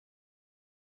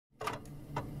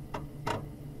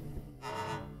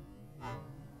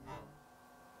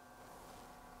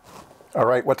All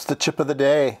right, what's the chip of the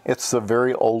day? It's a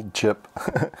very old chip.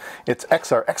 It's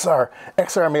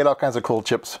XR made all kinds of cool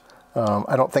chips.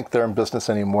 I don't think they're in business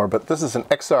anymore, but this is an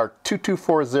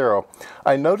XR-2240.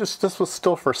 I noticed this was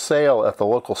still for sale at the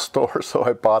local store, so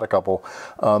I bought a couple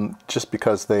just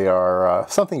because they are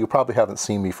something you probably haven't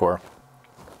seen before.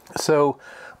 So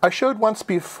I showed once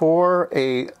before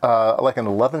a like an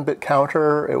 11-bit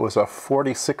counter. It was a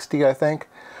 4060, I think,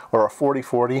 or a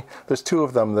 4040. There's two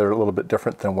of them that are a little bit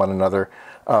different than one another.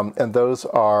 And those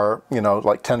are, you know,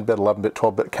 like 10-bit, 11-bit,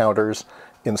 12-bit counters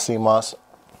in CMOS.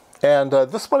 And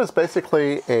this one is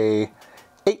basically a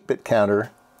 8-bit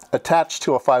counter attached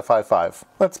to a 555.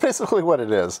 That's basically what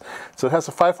it is. So it has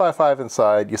a 555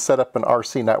 inside. You set up an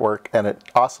RC network and it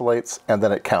oscillates and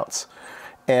then it counts.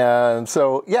 And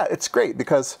so, yeah, it's great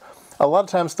because a lot of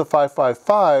times the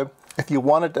 555, if you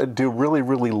wanted to do really,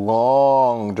 really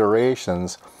long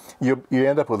durations, you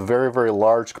end up with very, very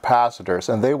large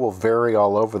capacitors, and they will vary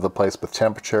all over the place with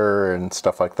temperature and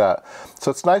stuff like that. So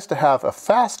it's nice to have a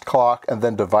fast clock and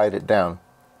then divide it down.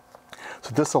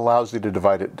 So this allows you to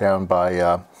divide it down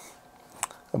by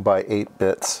 8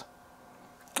 bits.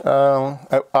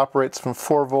 It operates from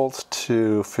 4 volts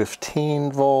to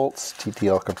 15 volts,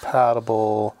 TTL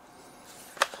compatible.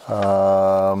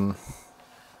 I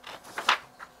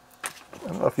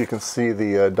don't know if you can see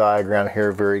the diagram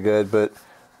here very good, but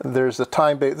there's a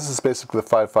time base. This is basically the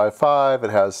 555.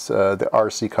 It has the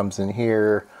RC comes in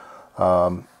here,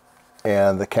 and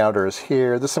the counter is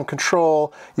here. There's some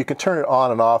control. You can turn it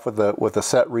on and off with a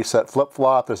set reset flip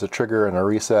flop. There's a trigger and a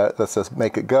reset that says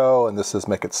make it go, and this says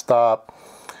make it stop.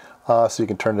 So you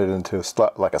can turn it into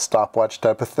like a stopwatch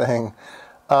type of thing.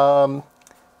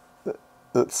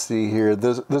 Let's see here.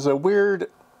 There's a weird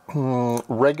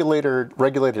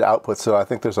regulated output. So I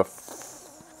think there's a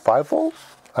 5 volt.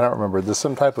 I don't remember. There's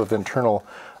some type of internal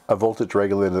voltage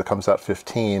regulator that comes out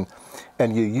 15,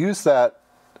 and you use that.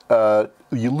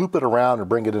 You loop it around and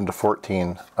bring it into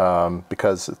 14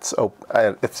 because it's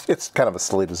kind of a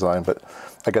silly design, but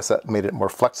I guess that made it more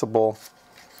flexible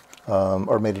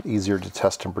or made it easier to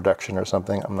test in production or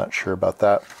something. I'm not sure about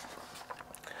that.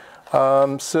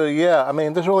 So yeah, I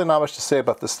mean, there's really not much to say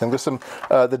about this thing. There's some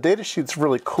the data sheet's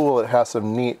really cool. It has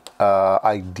some neat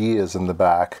ideas in the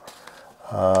back.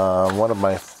 One of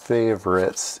my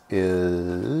favorites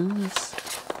is,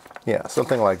 yeah,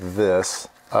 something like this,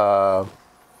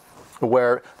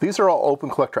 where these are all open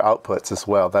collector outputs as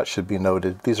well. That should be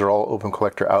noted. These are all open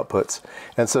collector outputs.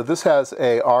 And so this has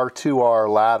a R2R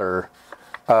ladder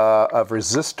of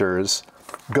resistors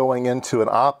going into an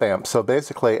op amp. So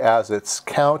basically, as it's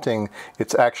counting,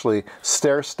 it's actually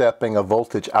stair-stepping a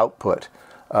voltage output.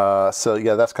 So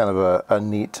yeah, that's kind of a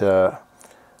neat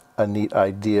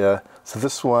idea. So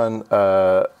this one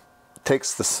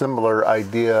takes the similar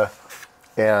idea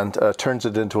and turns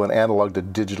it into an analog to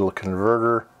digital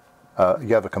converter.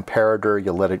 You have a comparator,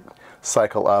 you let it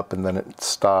cycle up, and then it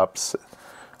stops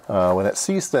when it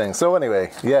sees things. So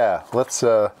anyway, yeah, let's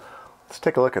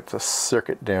take a look at the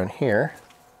circuit down here.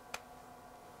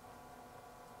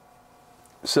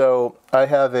 So I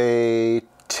have a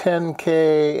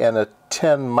 10K and a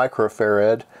 10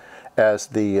 microfarad as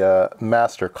the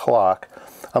master clock.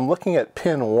 I'm looking at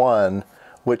pin 1,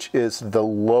 which is the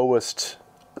lowest,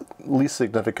 least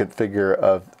significant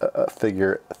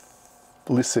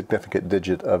least significant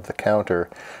digit of the counter.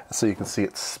 So you can see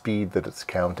its speed that it's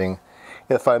counting.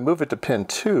 If I move it to pin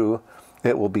 2,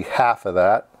 it will be half of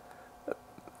that,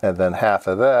 and then half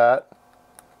of that,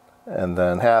 and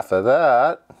then half of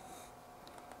that,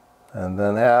 and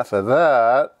then half of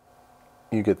that.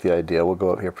 You get the idea. We'll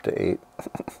go up here to 8.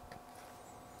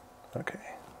 Okay,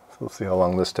 so we'll see how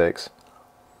long this takes.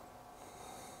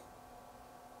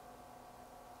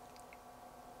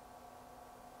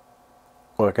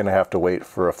 We're going to have to wait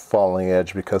for a falling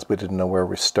edge because we didn't know where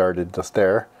we started just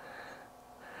there.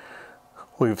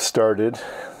 We've started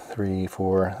 3,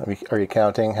 4, are you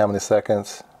counting? How many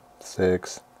seconds?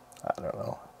 6, I don't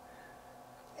know,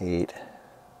 8,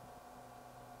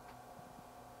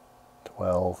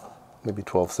 12, maybe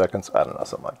 12 seconds. I don't know,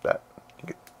 something like that. You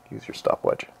could use your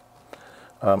stopwatch.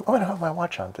 Oh, I don't have my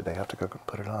watch on today. I have to go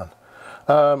put it on.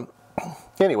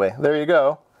 Anyway, there you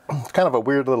go. It's kind of a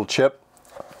weird little chip.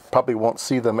 Probably won't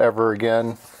see them ever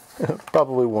again.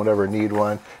 Probably won't ever need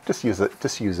one. Just use a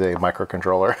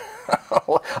microcontroller.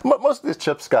 Most of these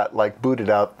chips got like booted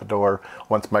out the door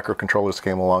once microcontrollers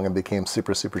came along and became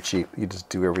super, super cheap. You just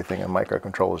do everything in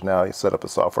microcontrollers now. You set up a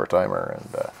software timer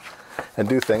and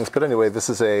do things. But anyway, this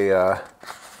is a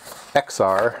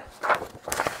XR.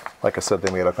 Like I said,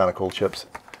 they made all kind of cool chips.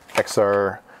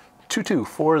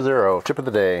 XR-2240, chip of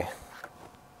the day.